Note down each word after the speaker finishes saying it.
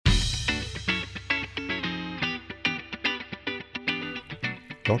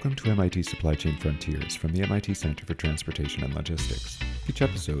Welcome to MIT Supply Chain Frontiers from the MIT Center for Transportation and Logistics. Each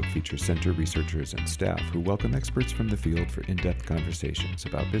episode features center researchers and staff who welcome experts from the field for in-depth conversations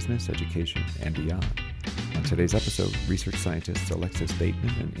about business, education, and beyond. On today's episode, research scientists Alexis Bateman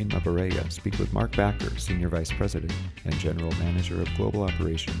and Inma Barea speak with Mark Backer, Senior Vice President and General Manager of Global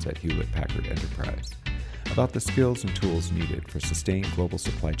Operations at Hewlett-Packard Enterprise, about the skills and tools needed for sustained global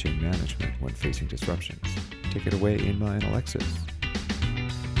supply chain management when facing disruptions. Take it away, Inma and Alexis.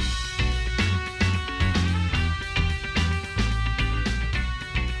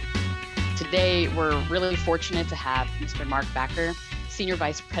 Today, we're really fortunate to have Mr. Mark Backer, Senior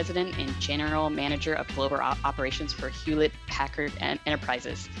Vice President and General Manager of Global Operations for Hewlett-Packard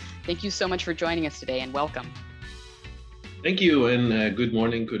Enterprises. Thank you so much for joining us today and welcome. Thank you, and good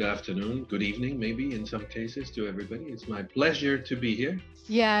morning, good afternoon, good evening, maybe in some cases to everybody. It's my pleasure to be here.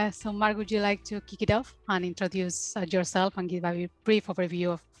 Yeah, so Mark, would you like to kick it off and introduce yourself and give a brief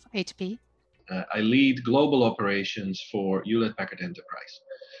overview of HP? I lead global operations for Hewlett-Packard Enterprise.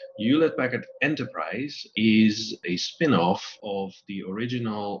 Hewlett-Packard Enterprise is a spin-off of the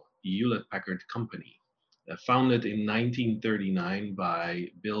original Hewlett-Packard company, founded in 1939 by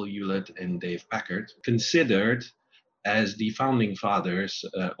Bill Hewlett and Dave Packard, considered as the founding fathers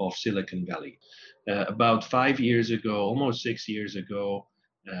of Silicon Valley. About 5 years ago, almost 6 years ago,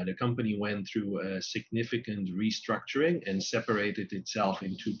 the company went through a significant restructuring and separated itself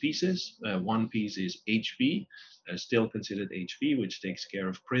in two pieces. One piece is HP, still considered HP, which takes care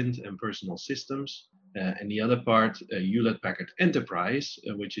of print and personal systems. And the other part, Hewlett-Packard Enterprise,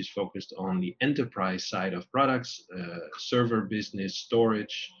 which is focused on the enterprise side of products, server business,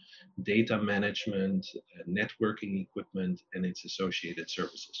 storage, data management, networking equipment, and its associated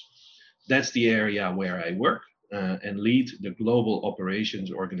services. That's the area where I work. And lead the Global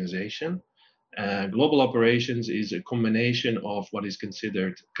Operations organization. Global Operations is a combination of what is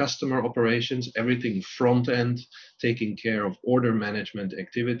considered customer operations, everything front end, taking care of order management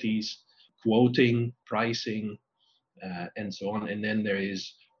activities, quoting, pricing, and so on. And then there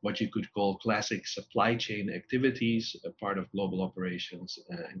is what you could call classic supply chain activities, a part of Global Operations.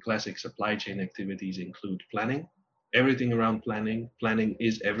 And classic supply chain activities include planning. Everything around planning. Planning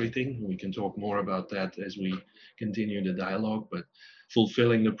is everything. We can talk more about that as we continue the dialogue, but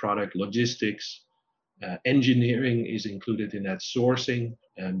fulfilling the product, logistics, engineering is included in that, sourcing.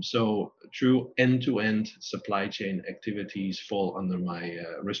 So true end-to-end supply chain activities fall under my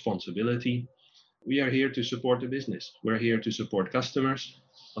responsibility. We are here to support the business. We're here to support customers.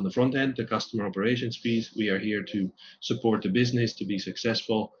 On the front end, the customer operations piece, we are here to support the business to be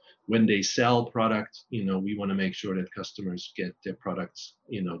successful. When they sell product, we want to make sure that customers get their products,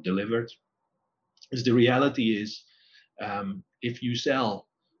 delivered. Because the reality is, if you sell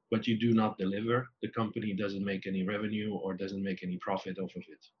but you do not deliver, the company doesn't make any revenue or doesn't make any profit off of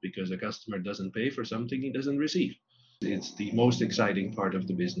it, because a customer doesn't pay for something he doesn't receive. It's the most exciting part of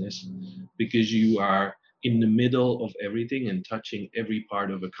the business, because you are in the middle of everything and touching every part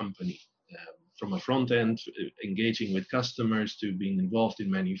of a company. From a front end, engaging with customers, to being involved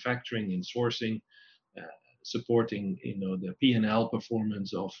in manufacturing and sourcing, supporting the P&L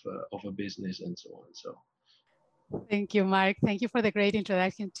performance of a business, and so on. So, thank you, Mark. Thank you for the great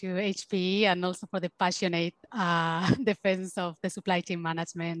introduction to HPE and also for the passionate defense of the supply chain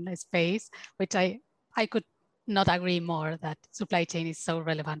management space, which I could not agree more that supply chain is so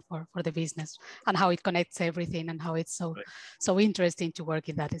relevant for the business and how it connects everything and how it's so interesting to work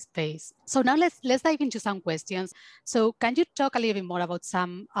in that space. So now let's dive into some questions. So can you talk a little bit more about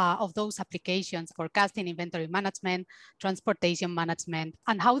some of those applications, forecasting, inventory management, transportation management,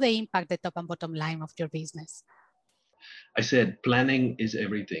 and how they impact the top and bottom line of your business? I said planning is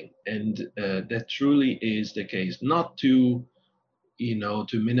everything, and that truly is the case. Not to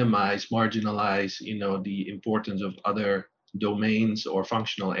minimize, marginalize, the importance of other domains or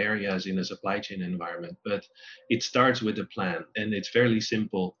functional areas in a supply chain environment. But it starts with a plan, and it's fairly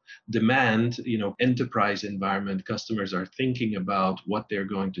simple. Demand, enterprise environment, customers are thinking about what they're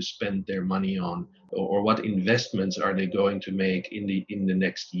going to spend their money on, or what investments are they going to make in the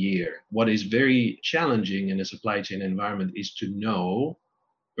next year. What is very challenging in a supply chain environment is to know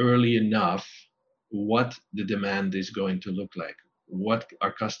early enough what the demand is going to look like. What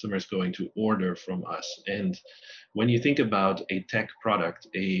are customers going to order from us? And when you think about a tech product,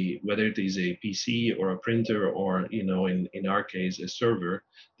 whether it is a PC or a printer, or in our case a server,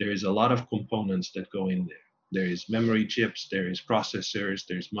 there is a lot of components that go in there. There is memory chips, there is processors,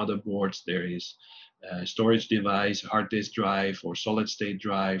 there's motherboards, there is storage device, hard disk drive or solid state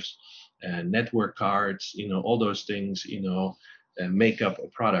drives, network cards, all those things, make up a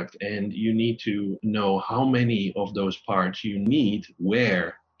product, and you need to know how many of those parts you need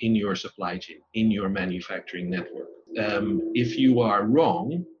where in your supply chain, in your manufacturing network. If you are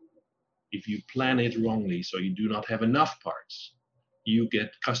wrong, if you plan it wrongly, so you do not have enough parts, you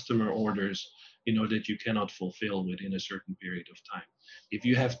get customer orders that you cannot fulfill within a certain period of time. If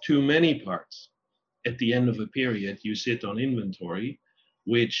you have too many parts, at the end of a period, you sit on inventory,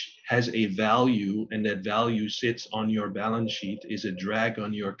 which has a value, and that value sits on your balance sheet, is a drag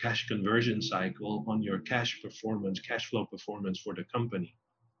on your cash conversion cycle, on your cash flow performance for the company,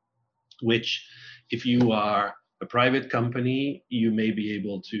 which if you are a private company, you may be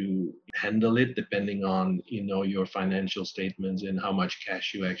able to handle it depending on your financial statements and how much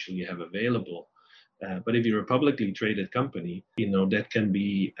cash you actually have available. But if you're a publicly traded company, that can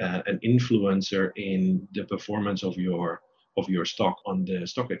be an influencer in the performance of your stock on the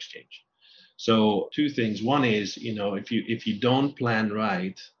stock exchange. So two things. One is, if you don't plan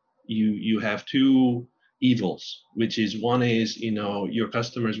right, you have two evils, which is, one is, your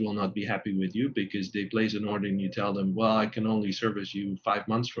customers will not be happy with you because they place an order and you tell them, well, I can only service you 5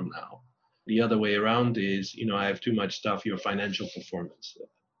 months from now. The other way around is, I have too much stuff, your financial performance,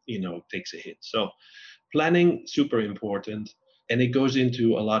 takes a hit. So planning, super important, and it goes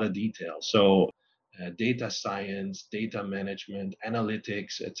into a lot of detail. So data science, data management,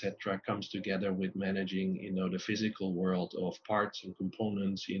 analytics, etc., comes together with managing, the physical world of parts and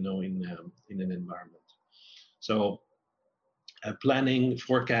components, in an environment. So planning,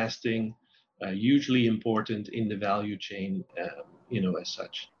 forecasting, hugely important in the value chain, as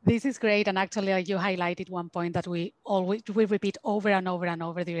such. This is great, and actually you highlighted one point that we repeat over and over and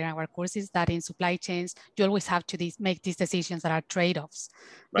over during our courses, that in supply chains you always have to make these decisions that are trade-offs,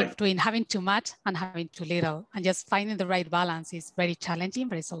 right, between having too much and having too little, and just finding the right balance is very challenging,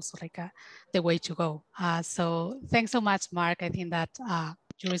 but it's also like the way to go. So thanks so much, Mark. I think that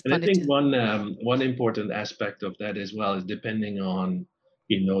you responded. And I think one important aspect of that as well is, depending on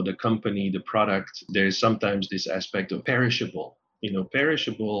the company, the product, there's sometimes this aspect of perishable.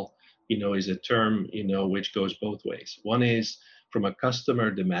 Perishable, is a term, which goes both ways. One is from a customer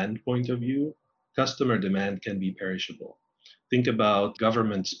demand point of view. Customer demand can be perishable. Think about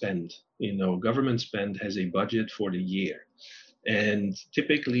government spend. Government spend has a budget for the year, and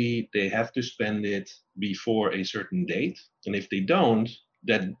typically they have to spend it before a certain date. And if they don't,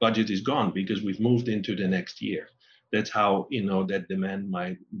 that budget is gone because we've moved into the next year. That's how, that demand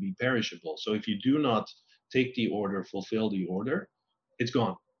might be perishable. So if you do not take the order, fulfill the order, it's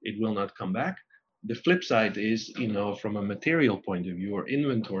gone. It will not come back. The flip side is, from a material point of view or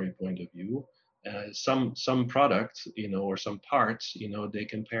inventory point of view, some products, or some parts, they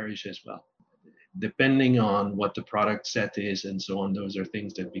can perish as well. Depending on what the product set is and so on, those are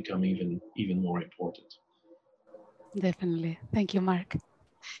things that become even more important. Definitely. Thank you, Mark.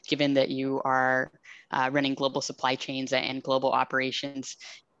 Given that you are running global supply chains and global operations,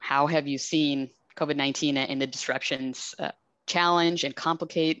 how have you seen COVID-19 and the disruptions challenge and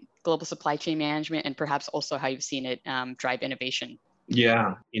complicate global supply chain management, and perhaps also how you've seen it drive innovation?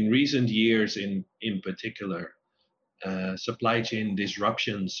 Yeah, in recent years in particular, supply chain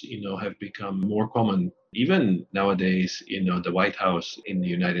disruptions, have become more common. Even nowadays, the White House in the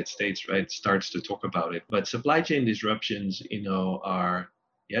United States, right, starts to talk about it. But supply chain disruptions,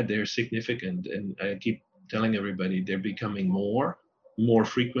 they're significant. And I keep telling everybody they're becoming more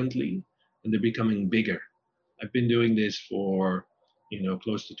frequently, and they're becoming bigger. I've been doing this for,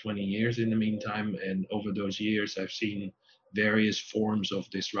 close to 20 years in the meantime. And over those years, I've seen various forms of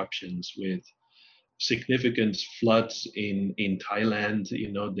disruptions, with significant floods in Thailand,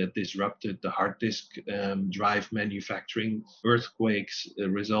 that disrupted the hard disk drive manufacturing, earthquakes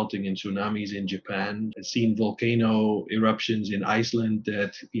resulting in tsunamis in Japan. I've seen volcano eruptions in Iceland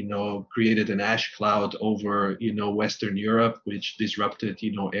that, created an ash cloud over, Western Europe, which disrupted,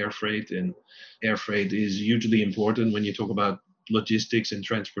 air freight. And air freight is hugely important when you talk about logistics and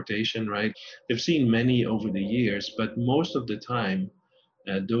transportation, right? I've seen many over the years, but most of the time,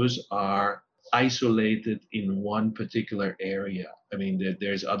 those are isolated in one particular area. I mean,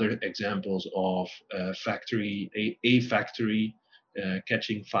 there's other examples of a factory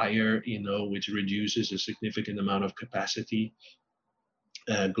catching fire, which reduces a significant amount of capacity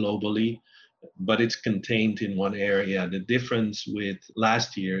globally, but it's contained in one area. The difference with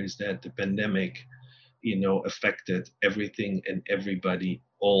last year is that the pandemic, affected everything and everybody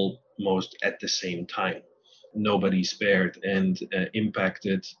almost at the same time. Nobody spared, and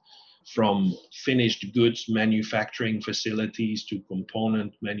impacted from finished goods manufacturing facilities to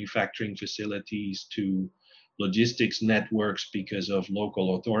component manufacturing facilities to logistics networks because of local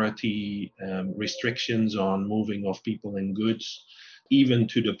authority restrictions on moving of people and goods, even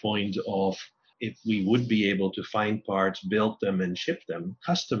to the point of if we would be able to find parts, build them and ship them,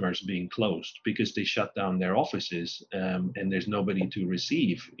 customers being closed because they shut down their offices and there's nobody to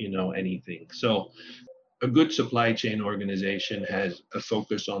receive, anything. So a good supply chain organization has a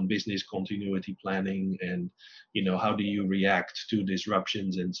focus on business continuity planning and how do you react to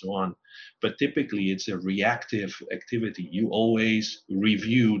disruptions and so on. But typically it's a reactive activity. You always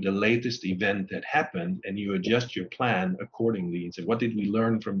review the latest event that happened and you adjust your plan accordingly and say, what did we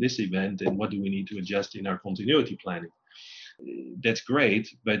learn from this event and what do we need to adjust in our continuity planning? That's great,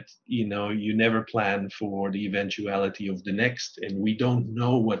 but you never plan for the eventuality of the next, and we don't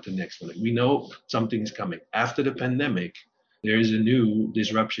know what the next one is. We know something's coming. After the pandemic, there is a new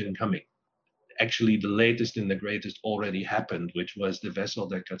disruption coming. Actually, the latest and the greatest already happened, which was the vessel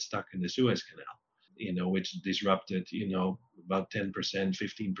that got stuck in the Suez Canal, which disrupted, about 10%,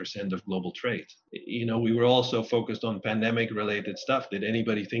 15% of global trade. We were also focused on pandemic related stuff. Did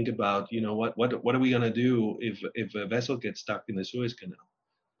anybody think about, what are we going to do if a vessel gets stuck in the Suez Canal?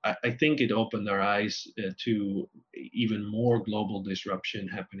 I think it opened our eyes to even more global disruption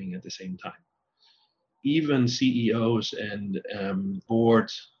happening at the same time. Even CEOs and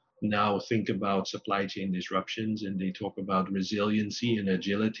boards now think about supply chain disruptions and they talk about resiliency and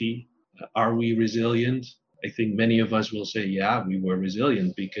agility. Are we resilient? I think many of us will say, yeah, we were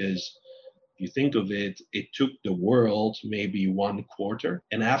resilient because if you think of it, it took the world maybe one quarter.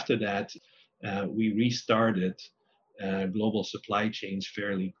 And after that, we restarted global supply chains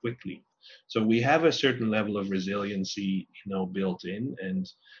fairly quickly. So we have a certain level of resiliency, built in. And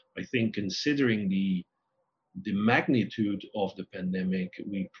I think considering the magnitude of the pandemic,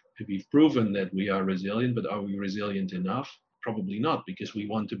 we've proven that we are resilient, but are we resilient enough? Probably not, because we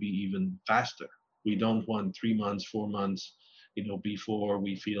want to be even faster. We don't want 3 months, 4 months, before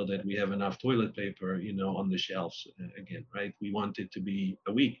we feel that we have enough toilet paper, on the shelves again, right? We want it to be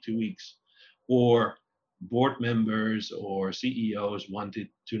a week, 2 weeks, or board members or CEOs want it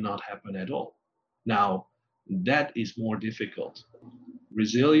to not happen at all. Now, that is more difficult.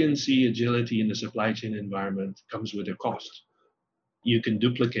 Resiliency, agility in the supply chain environment comes with a cost. You can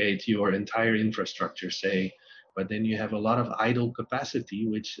duplicate your entire infrastructure, say, but then you have a lot of idle capacity,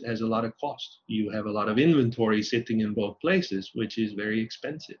 which has a lot of cost. You have a lot of inventory sitting in both places, which is very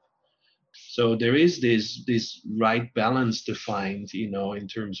expensive. So there is this right balance to find, in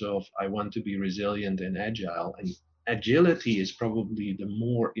terms of I want to be resilient and agile. And agility is probably the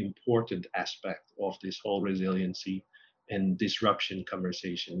more important aspect of this whole resiliency and disruption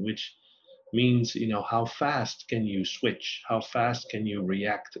conversation, which means, how fast can you switch? How fast can you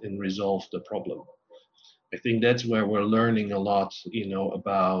react and resolve the problem? I think that's where we're learning a lot,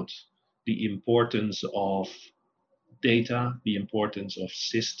 about the importance of data, the importance of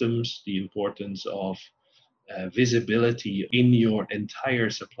systems, the importance of visibility in your entire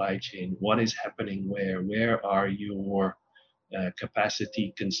supply chain. What is happening where are your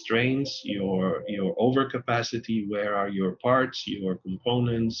capacity constraints, your overcapacity, where are your parts, your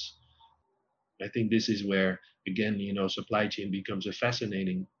components. I think this is where, again, supply chain becomes a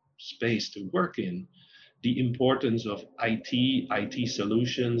fascinating space to work in. The importance of IT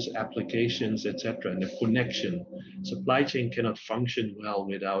solutions, applications, etc., and the connection. Supply chain cannot function well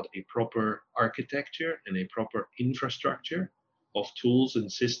without a proper architecture and a proper infrastructure of tools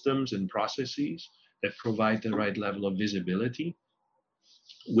and systems and processes that provide the right level of visibility,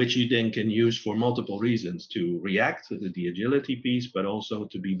 which you then can use for multiple reasons: to react to the agility piece, but also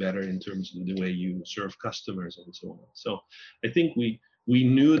to be better in terms of the way you serve customers and so on. So I think we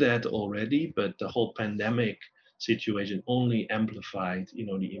knew that already, but the whole pandemic situation only amplified,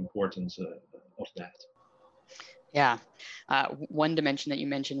 the importance of that. Yeah. One dimension that you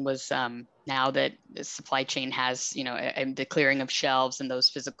mentioned was now that the supply chain has, the clearing of shelves and those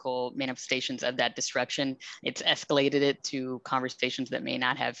physical manifestations of that disruption, it's escalated it to conversations that may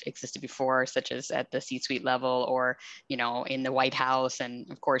not have existed before, such as at the C-suite level or, in the White House. And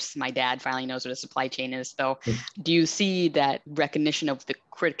of course, my dad finally knows what a supply chain is. So do you see that recognition of the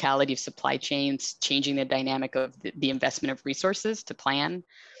criticality of supply chains changing the dynamic of the investment of resources to plan?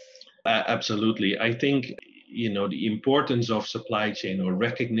 Absolutely. I think, the importance of supply chain, or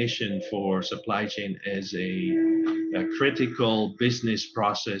recognition for supply chain as a critical business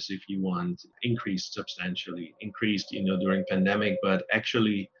process, if you want, increased substantially, during pandemic, but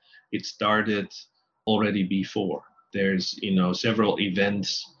actually it started already before. There's, several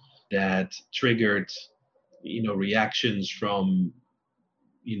events that triggered, reactions from,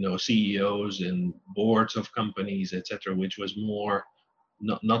 CEOs and boards of companies, etc., which was more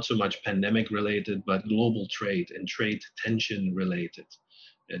not so much pandemic related, but global trade and trade tension related.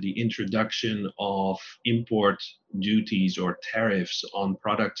 The introduction of import duties or tariffs on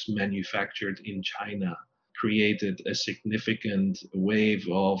products manufactured in China created a significant wave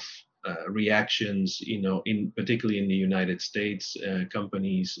of reactions, particularly in the United States,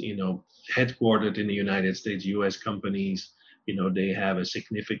 companies, headquartered in the United States, U.S. companies, they have a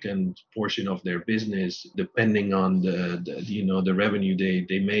significant portion of their business depending on the revenue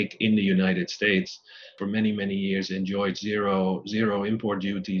they make in the United States. For many years enjoyed zero import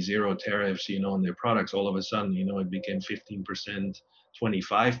duty, zero tariffs, on their products. All of a sudden, it became 15%,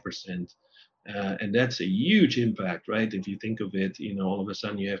 25%. And that's a huge impact, right? If you think of it, all of a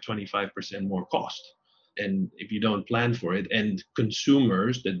sudden you have 25% more cost. And if you don't plan for it, and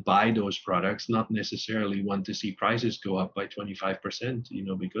consumers that buy those products not necessarily want to see prices go up by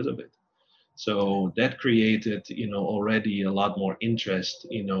 25%, because of it. So that created, already a lot more interest,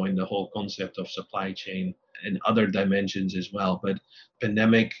 in the whole concept of supply chain and other dimensions as well. But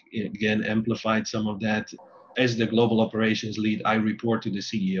pandemic, again, amplified some of that. As the global operations lead, I report to the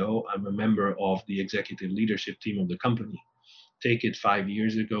CEO. I'm a member of the executive leadership team of the company. Take it 5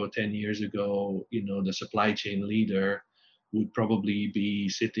 years ago, 10 years ago, the supply chain leader would probably be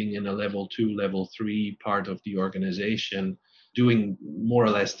sitting in a level 2, level 3 part of the organization, doing more or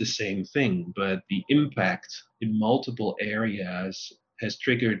less the same thing. But the impact in multiple areas has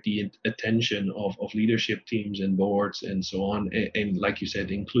triggered the attention of leadership teams and boards and so on. And like you said,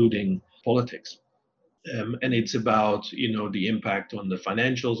 including politics. And it's about, the impact on the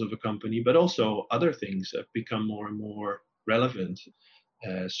financials of a company, but also other things have become more and more relevant.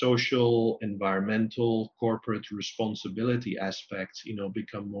 Social, environmental, corporate responsibility aspects,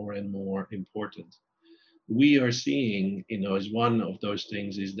 become more and more important. We are seeing, as one of those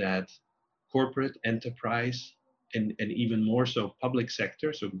things is that corporate enterprise and even more so public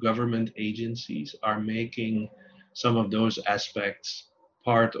sector, so government agencies are making some of those aspects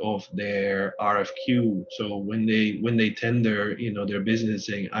part of their RFQ. So when they tender, their business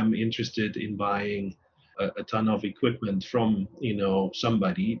saying, I'm interested in buying a ton of equipment from,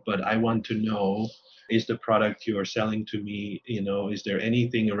 somebody, but I want to know, is the product you are selling to me, is there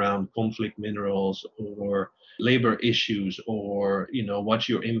anything around conflict minerals or labor issues, or what's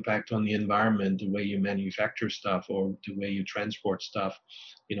your impact on the environment, the way you manufacture stuff or the way you transport stuff.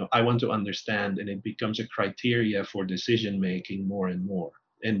 I want to understand, and it becomes a criteria for decision making more and more.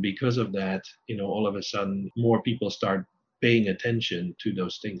 And because of that, all of a sudden more people start paying attention to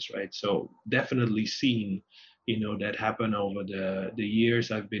those things, right? So definitely seen that happen over the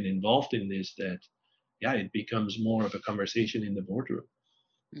years I've been involved in this, that it becomes more of a conversation in the boardroom.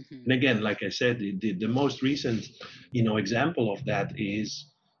 Mm-hmm. And again, like I said, the most recent, example of that is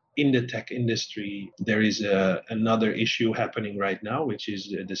in the tech industry. There is another issue happening right now, which is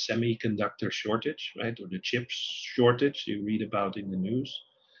the semiconductor shortage, right? Or the chip shortage you read about in the news,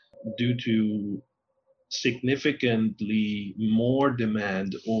 due to significantly more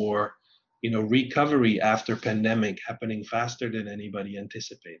demand or recovery after pandemic happening faster than anybody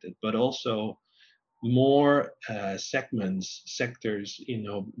anticipated, but also more sectors,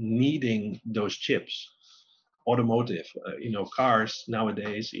 needing those chips. Automotive, cars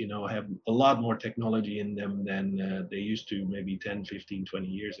nowadays, have a lot more technology in them than they used to maybe 10, 15, 20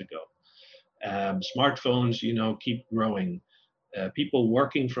 years ago. Smartphones, keep growing. People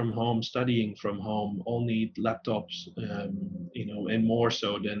working from home, studying from home, all need laptops, and more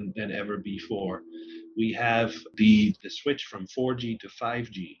so than ever before. We have the switch from 4G to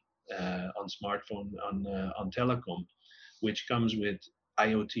 5G on smartphone, on telecom, which comes with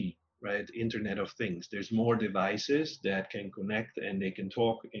IoT, right? Internet of Things. There's more devices that can connect and they can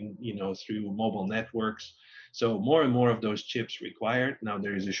talk through mobile networks. So more and more of those chips required. Now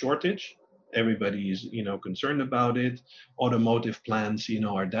there is a shortage. Everybody is, concerned about it. Automotive plants,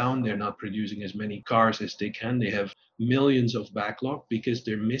 are down. They're not producing as many cars as they can. They have millions of backlog because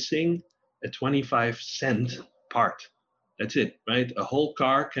they're missing a 25-cent part. That's it, right? A whole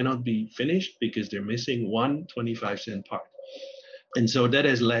car cannot be finished because they're missing one 25-cent part. And so that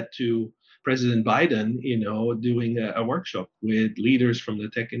has led to President Biden, doing a workshop with leaders from the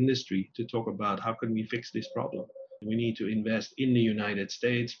tech industry to talk about how can we fix this problem. We need to invest in the United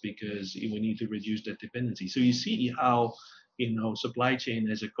States because we need to reduce that dependency. So you see how, supply chain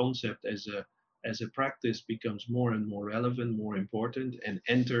as a concept, as a practice becomes more and more relevant, more important, and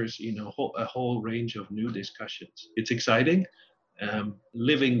enters, a whole range of new discussions. It's exciting.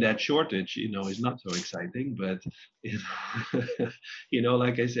 Living that shortage, is not so exciting, but,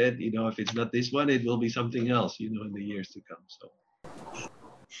 like I said, if it's not this one, it will be something else, in the years to come. So.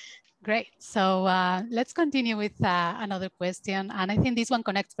 Great. So let's continue with another question. And I think this one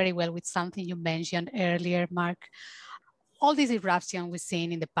connects very well with something you mentioned earlier, Mark. All these eruptions we've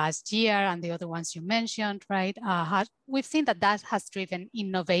seen in the past year and the other ones you mentioned, right? We've seen that has driven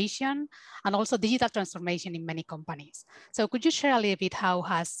innovation and also digital transformation in many companies. So could you share a little bit how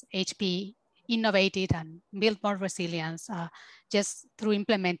has HP innovated and built more resilience just through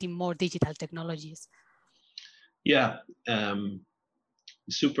implementing more digital technologies? Yeah.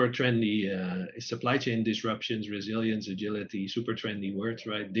 Super trendy supply chain disruptions, resilience, agility, super trendy words,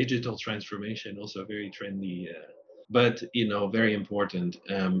 right? Digital transformation, also very trendy, but very important.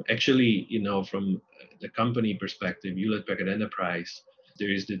 Actually, from the company perspective, Hewlett Packard Enterprise,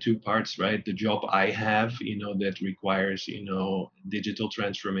 there is the two parts, right? The job I have, that requires digital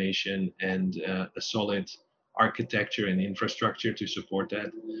transformation and a solid architecture and infrastructure to support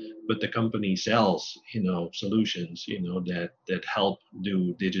that, but the company sells solutions that help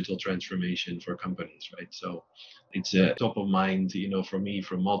do digital transformation for companies, right? So it's top of mind for me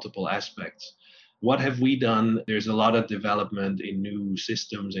from multiple aspects. What have we done? There's a lot of development in new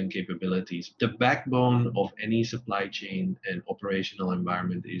systems and capabilities. The backbone of any supply chain and operational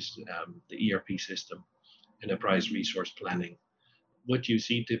environment is the ERP system, enterprise resource planning. What you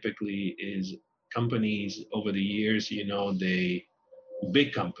see typically is companies over the years,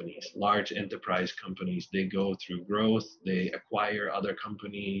 big companies, large enterprise companies, they go through growth, they acquire other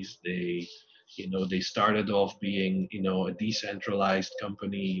companies, they started off being, a decentralized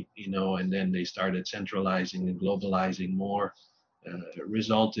company, and then they started centralizing and globalizing more,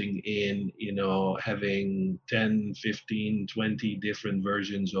 resulting in, having 10, 15, 20 different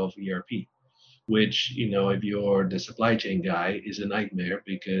versions of ERP, which, if you're the supply chain guy, is a nightmare,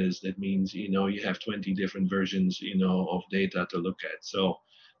 because that means, you have 20 different versions, of data to look at. So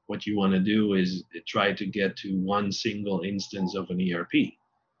what you want to do is try to get to one single instance of an ERP.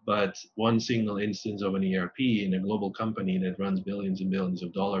 But one single instance of an ERP in a global company that runs billions and billions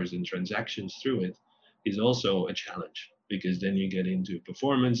of dollars in transactions through it is also a challenge, because then you get into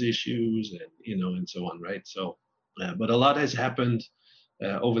performance issues and, and so on, right? So, but a lot has happened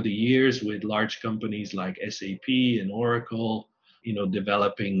over the years with large companies like SAP and Oracle,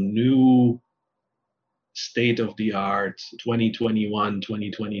 developing new state-of-the-art 2021,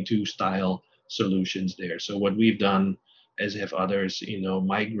 2022 style solutions there. So what we've done, as have others,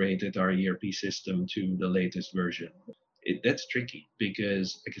 migrated our ERP system to the latest version. That's tricky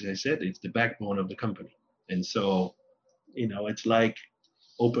because, as I said, it's the backbone of the company. And so, it's like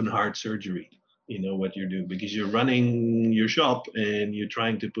open heart surgery, what you do, because you're running your shop and you're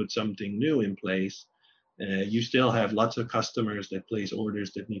trying to put something new in place. You still have lots of customers that place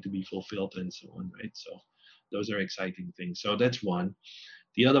orders that need to be fulfilled and so on, right? So those are exciting things. So that's one.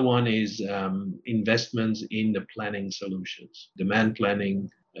 The other one is investments in the planning solutions, demand planning,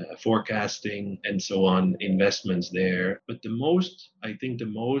 forecasting, and so on, investments there. But I think the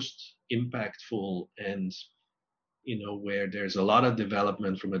most impactful and where there's a lot of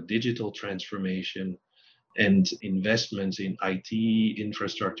development from a digital transformation and investments in IT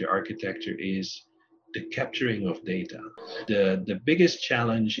infrastructure architecture is the capturing of data. The biggest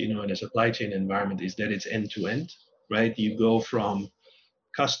challenge, in a supply chain environment is that it's end to end, right? You go from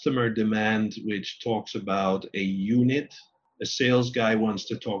customer demand, which talks about a unit. A sales guy wants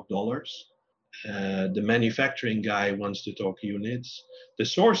to talk dollars. The manufacturing guy wants to talk units. The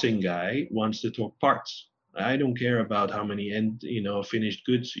sourcing guy wants to talk parts. I don't care about how many finished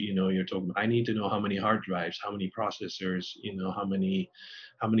goods, you're talking. I need to know how many hard drives, how many processors, how many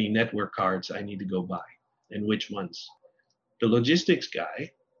network cards I need to go buy and which ones. The logistics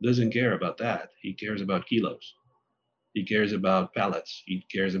guy doesn't care about that. He cares about kilos. He cares about pallets. He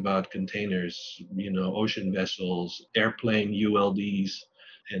cares about containers, ocean vessels, airplane ULDs,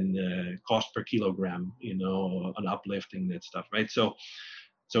 and cost per kilogram, on uplifting that stuff, right? So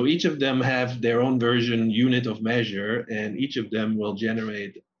each of them have their own version unit of measure, and each of them will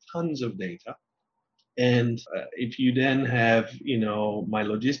generate tons of data. And if you then have, my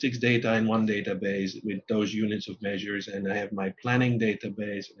logistics data in one database with those units of measures, and I have my planning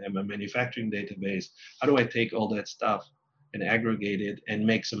database and I have my manufacturing database, how do I take all that stuff and aggregate it and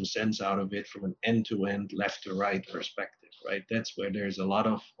make some sense out of it from an end-to-end, left-to-right perspective, right? That's where there's a lot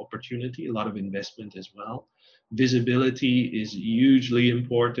of opportunity, a lot of investment as well. Visibility is hugely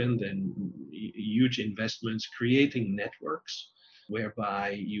important, and huge investments, creating networks whereby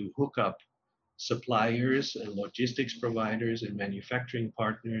you hook up suppliers and logistics providers and manufacturing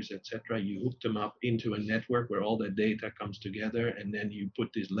partners, etc. You hook them up into a network where all that data comes together, and then you put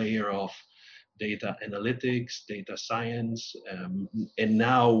this layer of data analytics, data science, and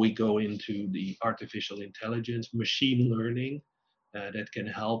now we go into the artificial intelligence, machine learning, that can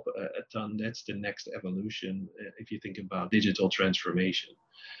help a ton. That's the next evolution if you think about digital transformation.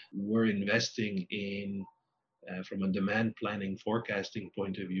 We're investing in from a demand planning forecasting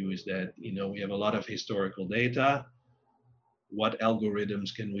point of view is that we have a lot of historical data. What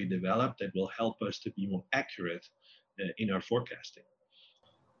algorithms can we develop that will help us to be more accurate in our forecasting?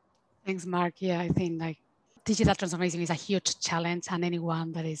 Thanks, Mark. Yeah, I think like digital transformation is a huge challenge, and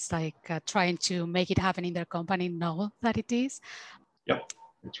anyone that is like trying to make it happen in their company know that it is. Yep,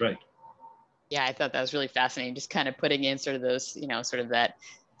 that's right. Yeah, I thought that was really fascinating. Just kind of putting in sort of those, sort of that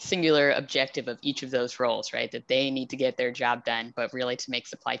singular objective of each of those roles, right? That they need to get their job done, but really to make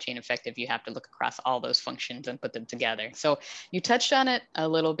supply chain effective, you have to look across all those functions and put them together. So you touched on it a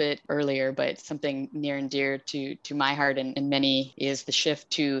little bit earlier, but something near and dear to my heart and many is the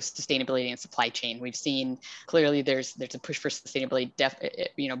shift to sustainability and supply chain. We've seen clearly there's a push for sustainability,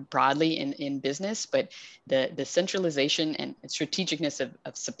 broadly in business, but the centralization and strategicness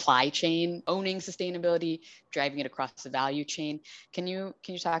of supply chain, owning sustainability, driving it across the value chain. Can you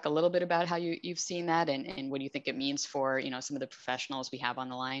talk a little bit about how you've seen that and what do you think it means for some of the professionals we have on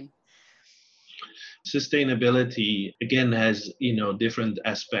the line? Sustainability again has different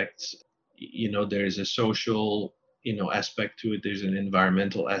aspects. There's a social aspect to it. There's an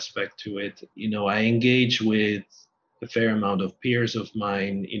environmental aspect to it. I engage with a fair amount of peers of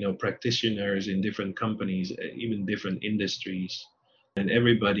mine, practitioners in different companies, even different industries. And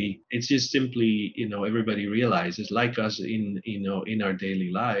everybody, it's just simply, everybody realizes, like us in our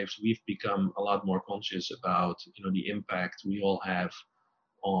daily lives, we've become a lot more conscious about, the impact we all have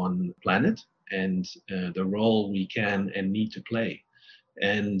on planet and the role we can and need to play.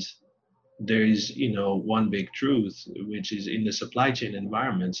 And there is, one big truth, which is in the supply chain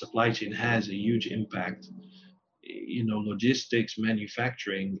environment, supply chain has a huge impact. Logistics,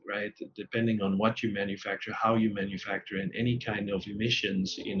 manufacturing, right? Depending on what you manufacture, how you manufacture, and any kind of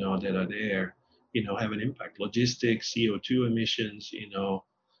emissions, that are there, have an impact. Logistics, CO2 emissions,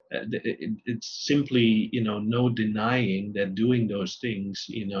 it's simply, no denying that doing those things,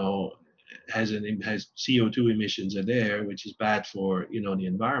 has CO2 emissions are there, which is bad for, the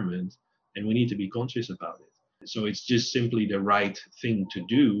environment, and we need to be conscious about it. So it's just simply the right thing to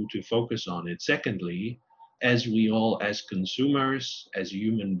do to focus on it. Secondly, as we all, as consumers, as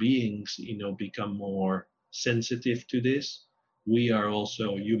human beings, become more sensitive to this, we are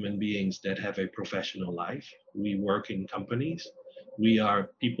also human beings that have a professional life. We work in companies. We are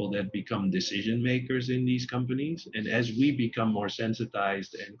people that become decision makers in these companies. And as we become more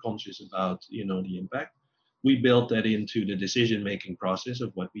sensitized and conscious about, the impact, we build that into the decision making process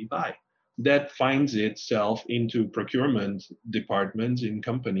of what we buy. That finds itself into procurement departments in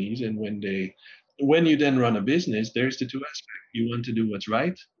companies. And when you then run a business, there's the two aspects. You want to do what's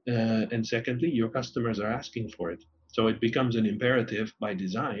right. And secondly, your customers are asking for it. So it becomes an imperative by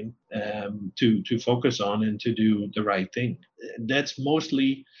design to focus on and to do the right thing. That's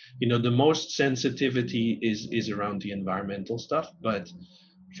mostly, the most sensitivity is around the environmental stuff. But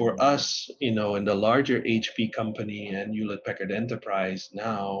for us, in the larger HP company and Hewlett Packard Enterprise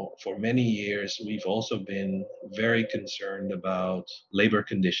now, for many years, we've also been very concerned about labor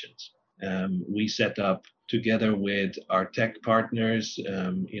conditions. We set up together with our tech partners,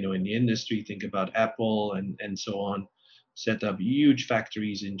 in the industry, think about Apple and so on, set up huge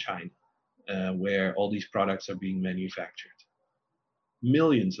factories in China where all these products are being manufactured.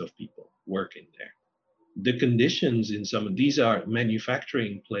 Millions of people work in there. The conditions in some of these are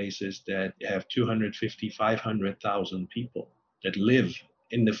manufacturing places that have 250, 500,000 people that live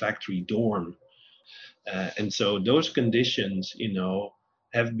in the factory dorm. And so those conditions,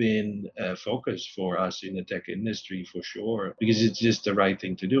 have been a focus for us in the tech industry for sure, because it's just the right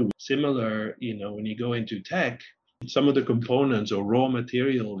thing to do. Similar, when you go into tech, some of the components or raw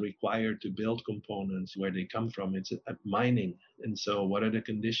material required to build components, where they come from, it's mining. And so what are the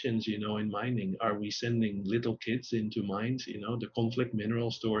conditions, in mining? Are we sending little kids into mines? The conflict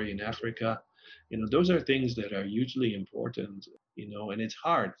mineral story in Africa, those are things that are hugely important, and it's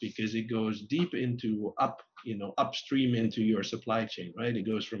hard because it goes deep into upstream into your supply chain, right? It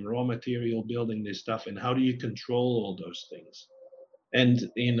goes from raw material, building this stuff, and how do you control all those things? And,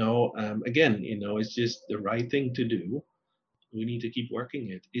 again, it's just the right thing to do. We need to keep working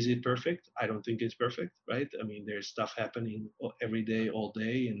it. Is it perfect? I don't think it's perfect, right? I mean, there's stuff happening every day, all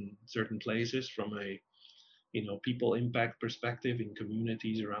day in certain places from a, people impact perspective in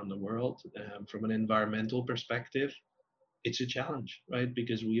communities around the world. From an environmental perspective, it's a challenge, right?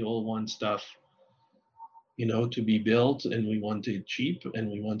 Because we all want stuff, to be built, and we want it cheap and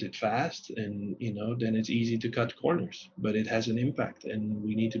we want it fast, and then it's easy to cut corners, but it has an impact, and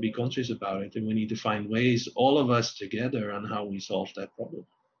we need to be conscious about it, and we need to find ways, all of us together, on how we solve that problem.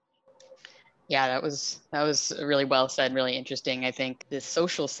 Yeah, that was really well said, really interesting. I think the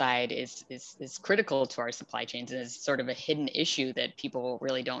social side is critical to our supply chains, and is sort of a hidden issue that people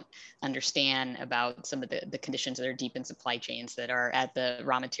really don't understand about some of the conditions that are deep in supply chains that are at the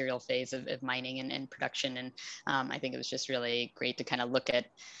raw material phase of mining and production. And I think it was just really great to kind of look at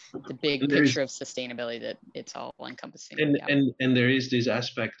the big picture of sustainability, that it's all encompassing. And there is this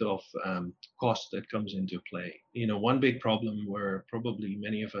aspect of cost that comes into play. One big problem where probably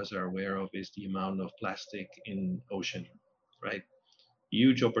many of us are aware of is the amount of plastic in ocean, right?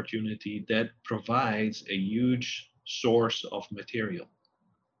 Huge opportunity that provides a huge source of material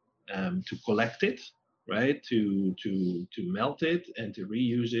to collect it, right? To melt it and to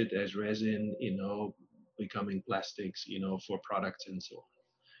reuse it as resin, becoming plastics, for products and so on.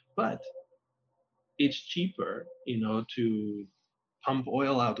 But it's cheaper, to pump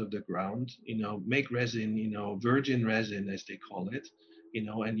oil out of the ground, make resin, virgin resin as they call it,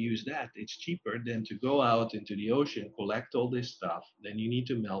 and use that. It's cheaper than to go out into the ocean, collect all this stuff. Then you need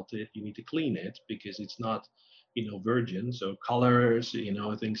to melt it, you need to clean it because it's not, virgin. So colors,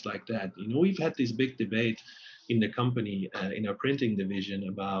 things like that. We've had this big debate in the company, in our printing division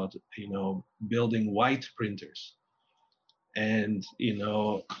about, building white printers. And,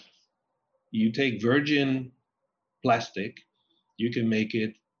 you take virgin plastic, you can make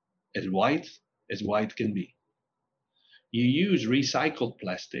it as white can be. You use recycled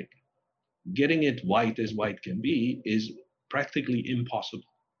plastic, getting it white as white can be is practically impossible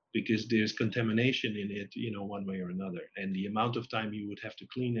because there's contamination in it, one way or another. And the amount of time you would have to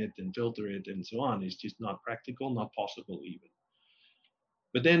clean it and filter it and so on is just not practical, not possible even.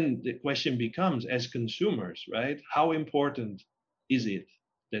 But then the question becomes, as consumers, right? How important is it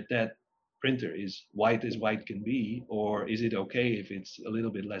that printer is white as white can be, or is it okay if it's a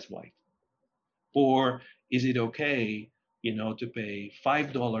little bit less white? Or is it okay, to pay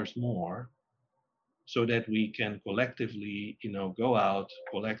 $5 more so that we can collectively, go out,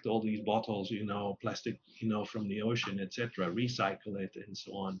 collect all these bottles, plastic, from the ocean, etc., recycle it and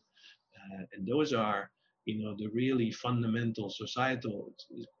so on. And those are, the really fundamental societal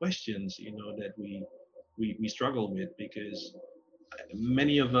questions, that we struggle with, because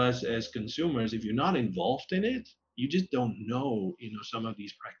many of us as consumers, if you're not involved in it, you just don't know, some of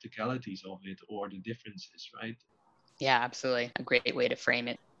these practicalities of it or the differences, right? Yeah, absolutely. A great way to frame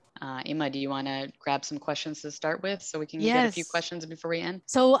it. Emma, do you want to grab some questions to start with so we can get a few questions before we end?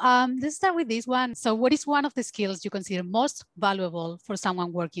 So let's start with this one. So what is one of the skills you consider most valuable for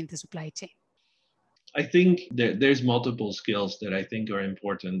someone working in the supply chain? I think there's multiple skills that I think are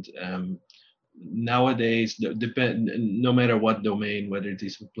important. Nowadays, no matter what domain, whether it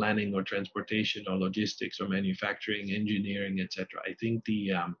is planning or transportation or logistics or manufacturing, engineering, etc., I think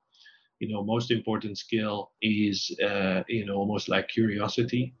the most important skill is almost like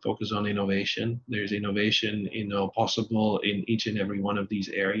curiosity, focus on innovation. There's innovation possible in each and every one of these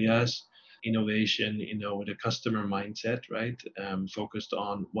areas. Innovation with a customer mindset, right? Focused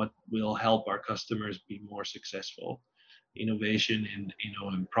on what will help our customers be more successful. Innovation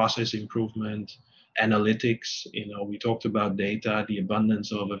in process improvement, analytics. We talked about data, the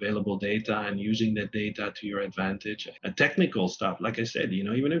abundance of available data, and using that data to your advantage. Technical stuff, like I said,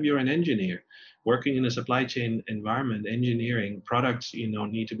 even if you're an engineer working in a supply chain environment, engineering products,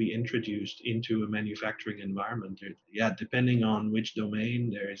 need to be introduced into a manufacturing environment. Depending on which domain,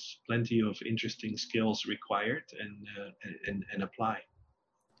 there's plenty of interesting skills required and apply.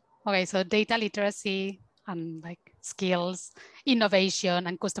 Okay, so data literacy and like skills, innovation,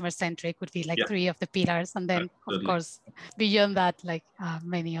 and customer-centric would be like three of the pillars. And then, of course, beyond that, like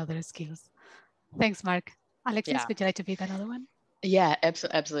many other skills. Thanks, Mark. Alexis, would you like to pick another one? Yeah,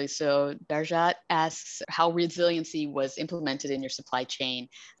 absolutely. So Darjat asks how resiliency was implemented in your supply chain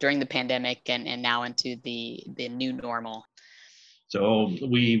during the pandemic and now into the new normal. So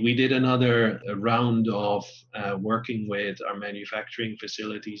we did another round of working with our manufacturing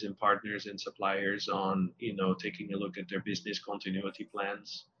facilities and partners and suppliers on, taking a look at their business continuity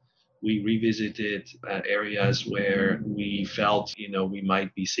plans. We revisited areas where we felt, we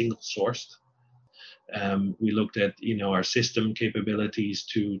might be single sourced. We looked at, our system capabilities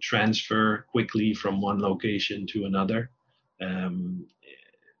to transfer quickly from one location to another.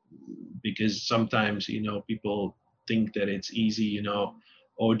 Because sometimes, people think that it's easy,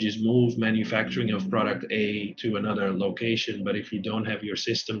 just move manufacturing of product A to another location. But if you don't have your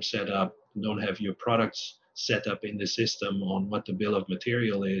system set up, don't have your products set up in the system on what the bill of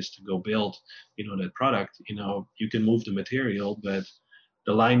material is to go build, that product. You can move the material, but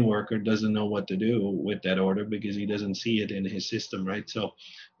the line worker doesn't know what to do with that order because he doesn't see it in his system, right? So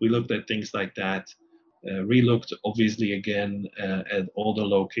we looked at things like that. Relooked obviously again at all the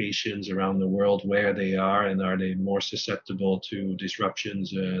locations around the world, where they are and are they more susceptible to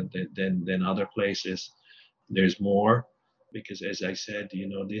disruptions than other places. There's more, because as I said,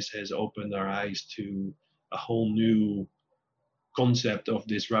 this has opened our eyes to a whole new concept of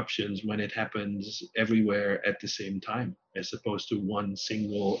disruptions when it happens everywhere at the same time, as opposed to one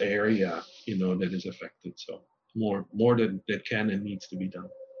single area, that is affected. So more that can and needs to be done.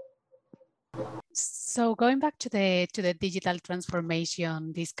 So going back to the digital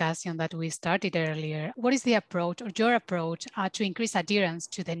transformation discussion that we started earlier, what is the approach or your approach to increase adherence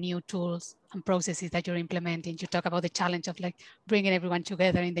to the new tools and processes that you're implementing? You talk about the challenge of bringing everyone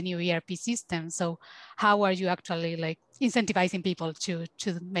together in the new ERP system. So how are you actually incentivizing people to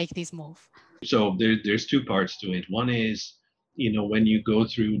make this move? So there's two parts to it. One is, when you go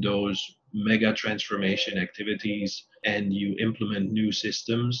through those mega transformation activities and you implement new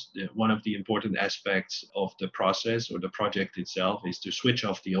systems, one of the important aspects of the process or the project itself is to switch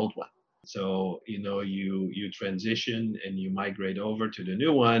off the old one. So, you transition and you migrate over to the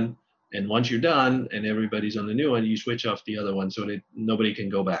new one. And once you're done and everybody's on the new one, you switch off the other one so that nobody can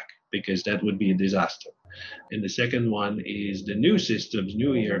go back, because that would be a disaster. And the second one is the new systems,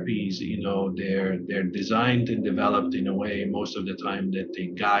 new ERPs, they're designed and developed in a way most of the time that they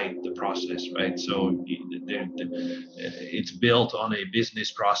guide the process, right? So it's built on a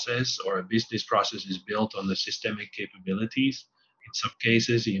business process, or a business process is built on the systemic capabilities. In some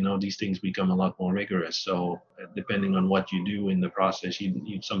cases, these things become a lot more rigorous. So depending on what you do in the process,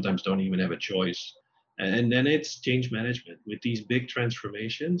 you sometimes don't even have a choice. And then it's change management. With these big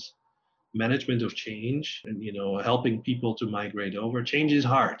transformations, management of change and, helping people to migrate over, change is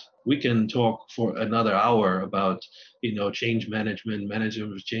hard. We can talk for another hour about, change management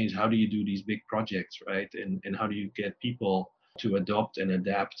of change. How do you do these big projects, right? And how do you get people to adopt and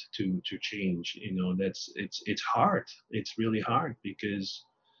adapt to change? It's hard. It's really hard because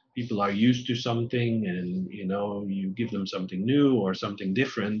people are used to something, and you give them something new or something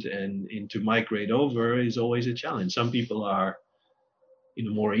different, and to migrate over is always a challenge. Some people are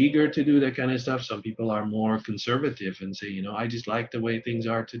more eager to do that kind of stuff. Some people are more conservative and say, I just like the way things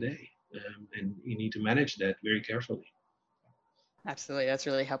are today, and you need to manage that very carefully. Absolutely, that's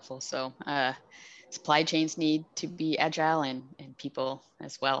really helpful. So supply chains need to be agile, and people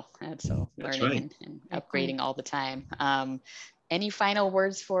as well. And so That's learning right. and upgrading all the time. Any final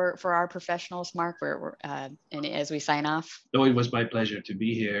words for our professionals, Mark, and as we sign off? No, it was my pleasure to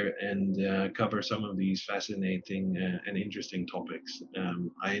be here and cover some of these fascinating and interesting topics.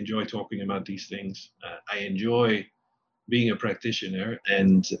 I enjoy talking about these things. I enjoy being a practitioner,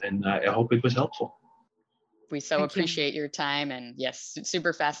 and I hope it was helpful. We so appreciate your time, and yes,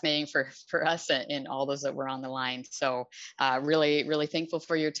 super fascinating for us and all those that were on the line. So really, really thankful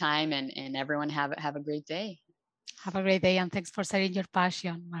for your time, and everyone have a great day. Have a great day, and thanks for sharing your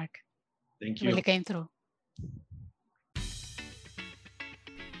passion, Mark. Thank you. It really came through.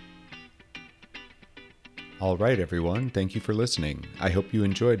 All right, everyone. Thank you for listening. I hope you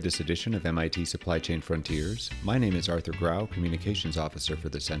enjoyed this edition of MIT Supply Chain Frontiers. My name is Arthur Grau, Communications Officer for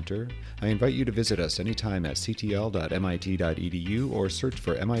the Center. I invite you to visit us anytime at ctl.mit.edu or search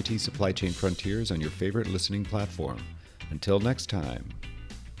for MIT Supply Chain Frontiers on your favorite listening platform. Until next time.